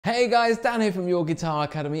Hey guys, Dan here from Your Guitar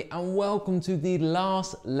Academy and welcome to the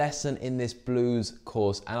last lesson in this blues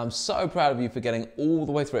course, and I'm so proud of you for getting all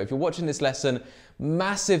the way through it. If you're watching this lesson,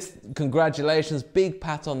 massive congratulations, big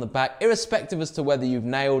pat on the back. Irrespective as to whether you've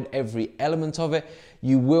nailed every element of it,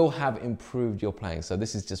 you will have improved your playing. So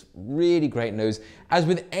this is just really great news. As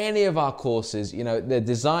with any of our courses, you know, they're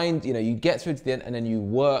designed, you know, you get through to the end and then you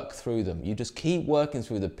work through them. You just keep working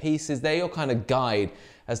through the pieces. They're your kind of guide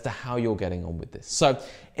as to how you're getting on with this. So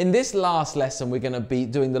in this last lesson, we're going to be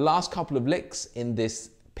doing the last couple of licks in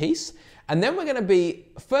this piece, and then we're going to be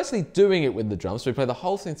firstly doing it with the drums. So we play the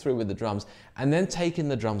whole thing through with the drums and then taking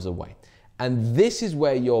the drums away. And this is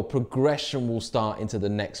where your progression will start into the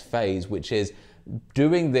next phase, which is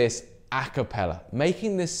doing this a cappella,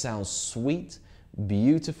 making this sound sweet,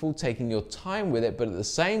 beautiful, taking your time with it, but at the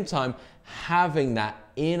same time having that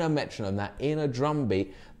inner metronome, that inner drum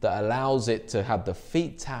beat that allows it to have the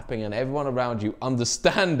feet tapping and everyone around you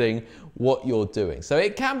understanding what you're doing. So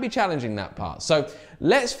it can be challenging, that part. So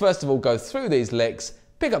let's first of all go through these licks,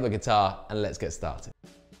 pick up the guitar, and let's get started.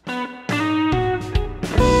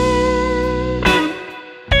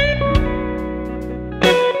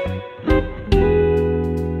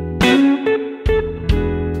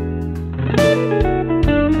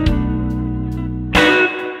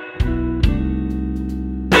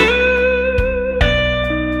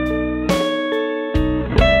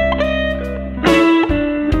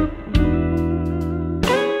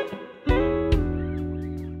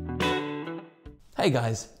 Hey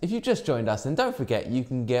guys, if you just joined us, then don't forget you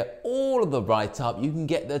can get all of the write-up, you can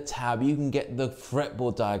get the tab, you can get the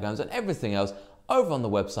fretboard diagrams and everything else over on the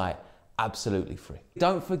website absolutely free.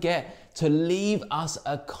 Don't forget to leave us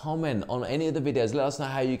a comment on any of the videos. Let us know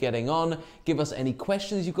how you're getting on. Give us any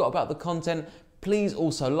questions you've got about the content. Please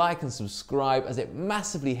also like and subscribe, as it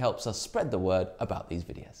massively helps us spread the word about these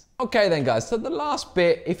videos. Okay then guys, so the last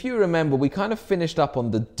bit, if you remember, we kind of finished up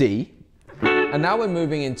on the D. And now we're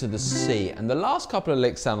moving into the C, and the last couple of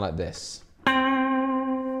licks sound like this.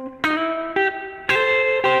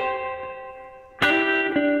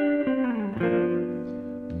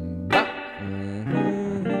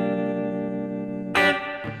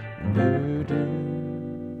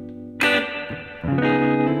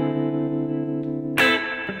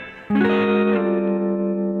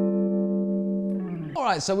 All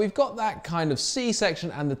right, so we've got that kind of C section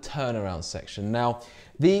and the turnaround section. Now,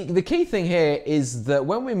 the key thing here is that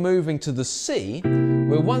when we're moving to the C,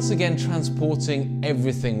 we're once again transporting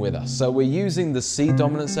everything with us. So we're using the C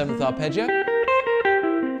dominant 7th arpeggio.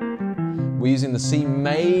 We're using the C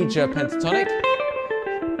major pentatonic.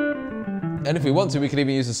 And if we want to, we could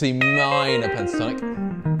even use the C minor pentatonic.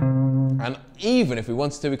 And even if we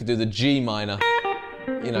wanted to, we could do the G minor,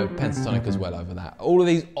 you know, pentatonic as well over that. All of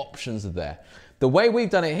these options are there. The way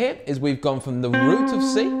we've done it here is we've gone from the root of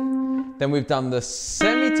C, then we've done the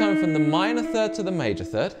semitone from the minor third to the major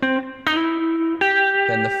third, then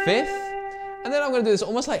the fifth, and then I'm going to do this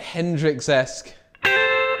almost like Hendrix-esque,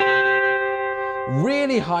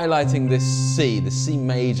 really highlighting this C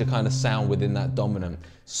major kind of sound within that dominant,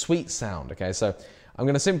 sweet sound. Okay, so I'm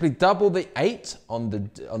going to simply double the 8 on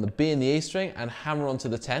the B and the E string and hammer onto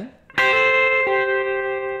the 10.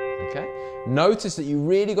 Okay, notice that you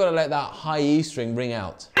really got to let that high E string ring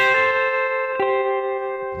out.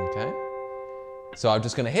 Okay. So I'm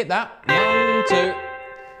just going to hit that, 1, 2,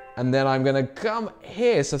 and then I'm going to come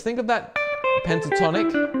here. So think of that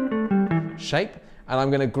pentatonic shape, and I'm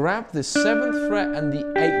going to grab the 7th fret and the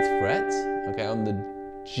 8th fret, okay, on the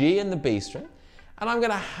G and the B string, and I'm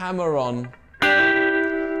going to hammer on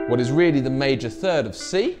what is really the major third of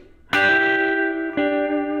C,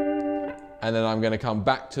 and then I'm going to come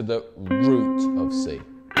back to the root of C.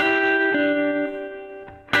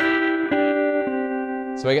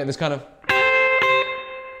 So I get this kind of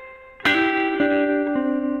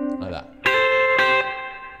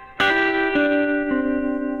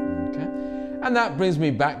and that brings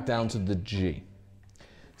me back down to the G.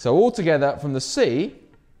 So all together from the C,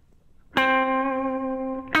 and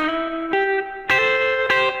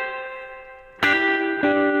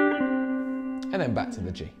then back to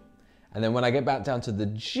the G. And then when I get back down to the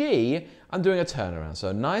G, I'm doing a turnaround. So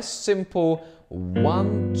a nice simple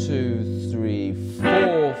 1, 2, 3,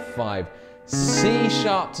 4, 5. C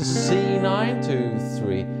sharp to C9, 2,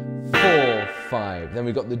 3, 4, 5. Then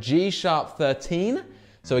we've got the G sharp 13.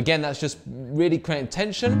 So again, that's just really creating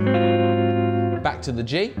tension. Back to the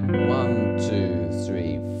G. 1, 2,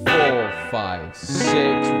 3, 4, 5, 6,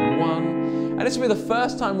 1. And this will be the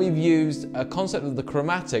first time we've used a concept of the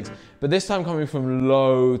chromatics, but this time coming from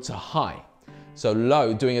low to high. So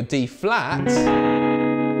low, doing a D flat,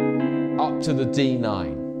 up to the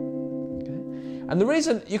D9. Okay? And the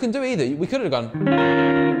reason, you can do either. We could have gone,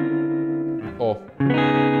 or.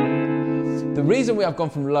 The reason we have gone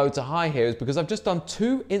from low to high here is because I've just done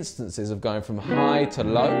 2 instances of going from high to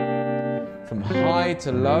low, from high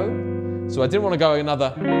to low. So I didn't want to go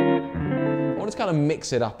another, I want to kind of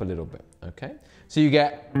mix it up a little bit, okay? So you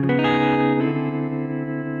get, and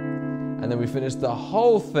then we finish the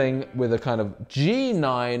whole thing with a kind of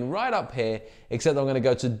G9 right up here, except I'm going to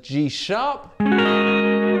go to G sharp,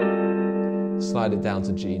 slide it down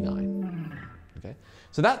to G9, okay?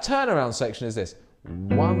 So that turnaround section is this.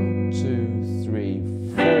 1, 2, 3,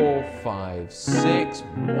 4, 5, 6.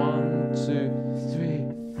 1, 2, 3,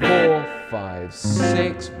 4, 5,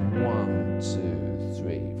 6. 1, 2,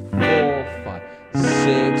 3, 4, 5,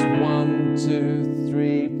 6. 1, 2,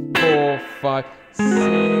 3, 4, 5, 6.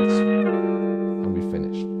 And we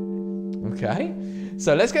finish. Okay?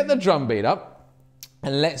 So let's get the drum beat up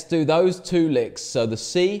and let's do those 2 licks. So the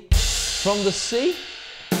C, from the C,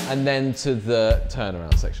 and then to the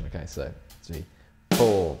turnaround section. Okay, so 3,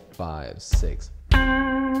 4, 5, 6.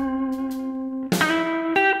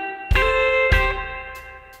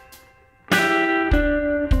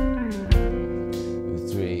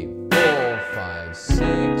 3, 4, 5, 6.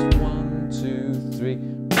 1, 2, 3,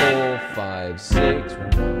 4, 5, 6.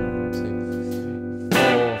 1, 2, 3,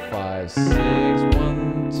 4, 5, 6.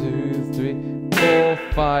 1, 2, 3, 4,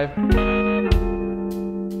 5.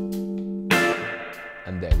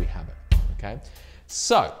 And there we have it. Okay,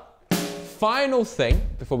 so final thing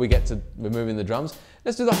before we get to removing the drums,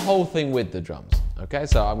 let's do the whole thing with the drums. Okay,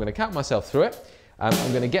 so I'm going to count myself through it. I'm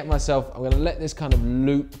going to get myself, I'm going to let this kind of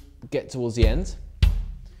loop get towards the end.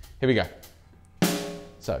 Here we go.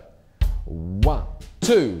 So 1,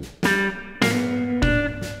 2.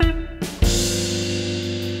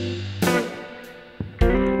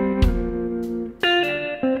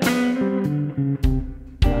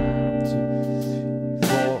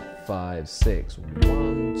 Five, 6.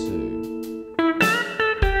 1, 2.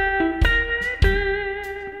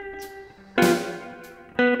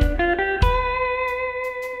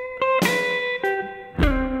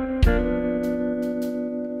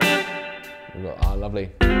 We've got our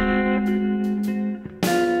lovely.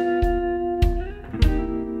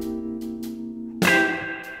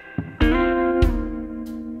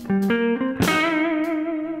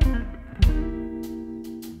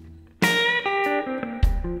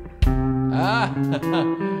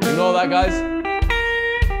 Ignore that, guys.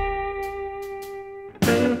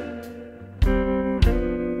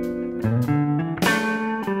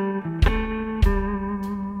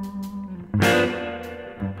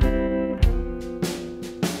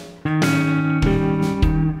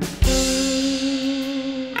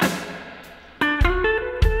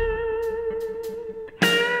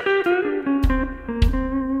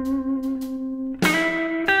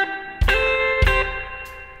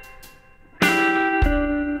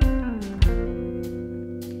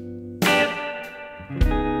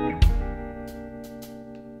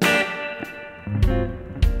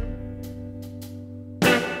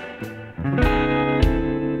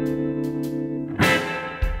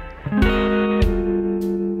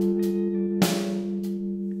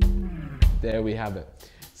 There we have it.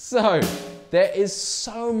 So there is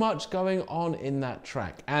so much going on in that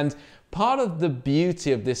track, and part of the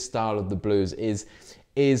beauty of this style of the blues is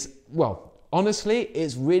well, honestly,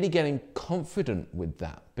 it's really getting confident with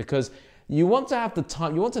that, because you want to have the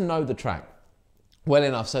time, you want to know the track well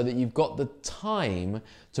enough so that you've got the time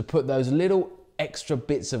to put those little extra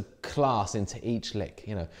bits of class into each lick,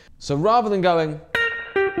 you know. So rather than going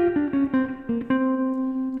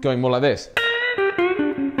more like this,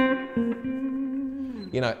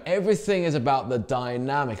 you know, everything is about the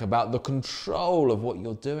dynamic, about the control of what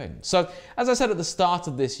you're doing. So, as I said at the start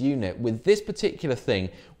of this unit, with this particular thing,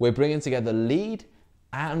 we're bringing together lead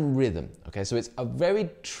and rhythm. Okay, so it's a very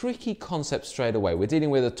tricky concept straight away. We're dealing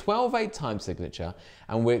with a 12/8 time signature,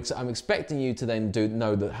 and I'm expecting you to then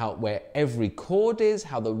know where every chord is,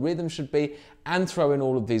 how the rhythm should be, and throw in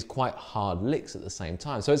all of these quite hard licks at the same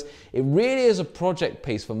time. So it really is a project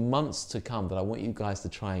piece for months to come that I want you guys to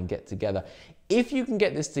try and get together. If you can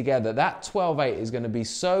get this together, that 12/8 is going to be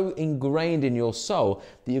so ingrained in your soul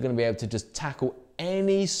that you're going to be able to just tackle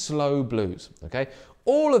any slow blues, okay?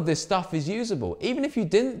 All of this stuff is usable. Even if you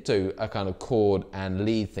didn't do a kind of chord and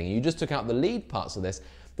lead thing, you just took out the lead parts of this,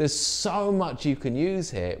 there's so much you can use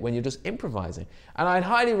here when you're just improvising. And I'd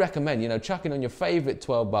highly recommend, you know, chucking on your favorite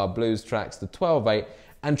 12-bar blues tracks, the 12/8,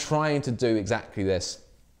 and trying to do exactly this.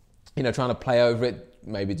 You know, trying to play over it,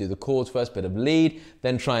 maybe do the chords first, bit of lead,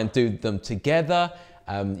 then try and do them together.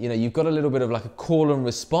 You know, you've got a little bit of like a call and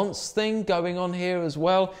response thing going on here as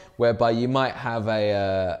well, whereby you might have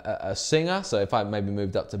a singer. So if I maybe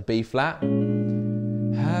moved up to B flat.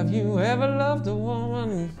 Have you ever loved a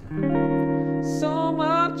woman so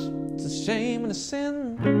much it's a shame and a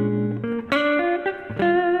sin?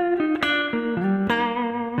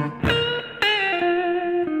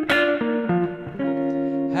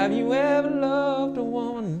 Have you ever loved a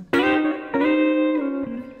woman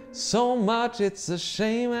so much it's a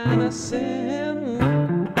shame and a sin?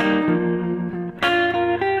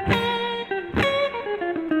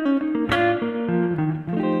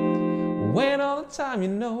 When all the time you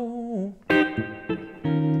know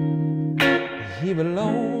he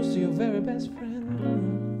belongs to your very best friend.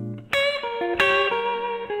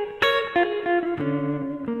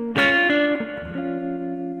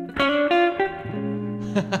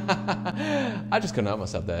 I just couldn't help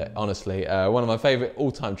myself there, honestly. One of my favourite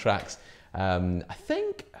all-time tracks. I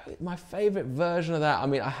think my favourite version of that, I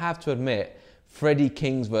mean, I have to admit, Freddie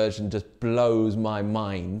King's version just blows my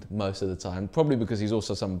mind most of the time, probably because he's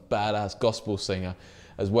also some badass gospel singer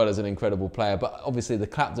as well as an incredible player. But obviously the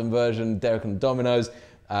Clapton version, Derek and the Dominoes,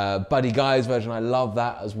 Buddy Guy's version, I love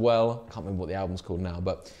that as well. Can't remember what the album's called now,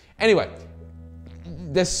 but anyway,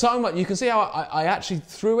 there's so much. You can see how I actually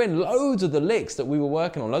threw in loads of the licks that we were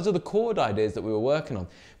working on, loads of the chord ideas that we were working on,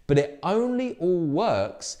 but it only all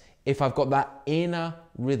works if I've got that inner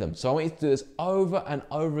rhythm. So I want you to do this over and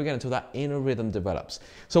over again until that inner rhythm develops.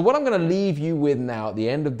 So what I'm going to leave you with now at the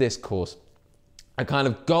end of this course, a kind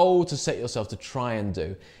of goal to set yourself to try and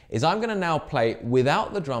do, is I'm going to now play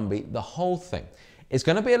without the drum beat the whole thing. It's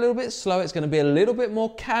going to be a little bit slow, it's going to be a little bit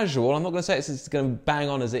more casual. I'm not going to say it's going to bang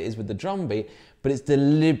on as it is with the drum beat, but it's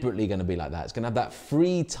deliberately going to be like that. It's going to have that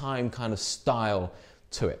free time kind of style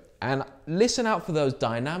to it. And listen out for those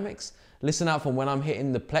dynamics. Listen out for when I'm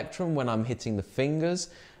hitting the plectrum, when I'm hitting the fingers,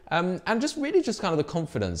 and just really just kind of the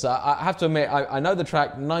confidence. I have to admit, I know the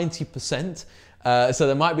track 90%, so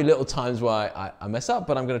there might be little times where I mess up,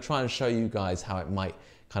 but I'm going to try and show you guys how it might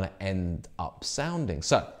kind of end up sounding.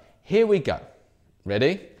 So here we go.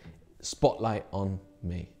 Ready? Spotlight on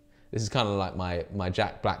me. This is kind of like my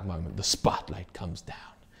Jack Black moment. The spotlight comes down.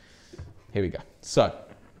 Here we go. So.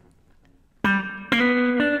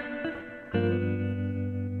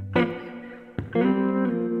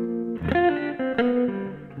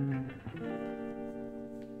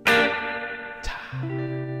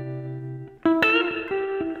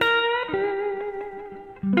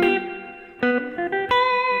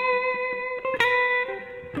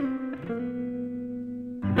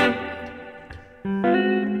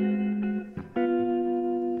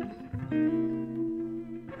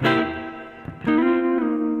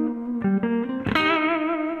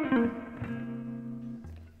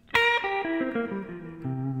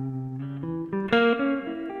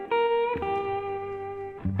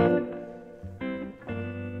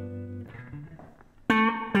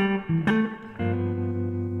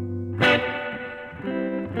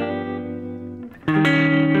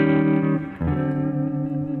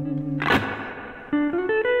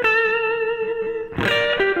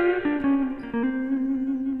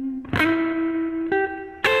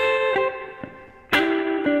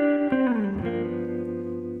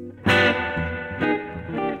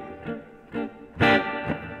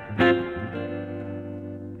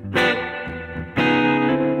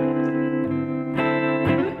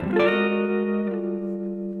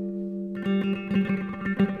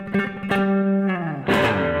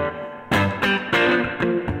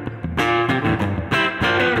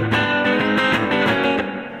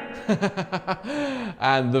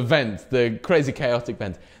 And the vent, the crazy chaotic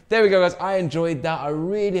vent. There we go, guys. I enjoyed that. I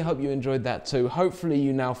really hope you enjoyed that too. Hopefully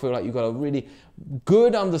you now feel like you've got a really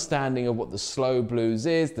good understanding of what the slow blues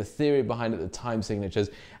is, the theory behind it, the time signatures,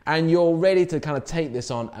 and you're ready to kind of take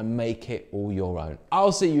this on and make it all your own.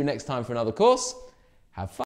 I'll see you next time for another course. Have fun.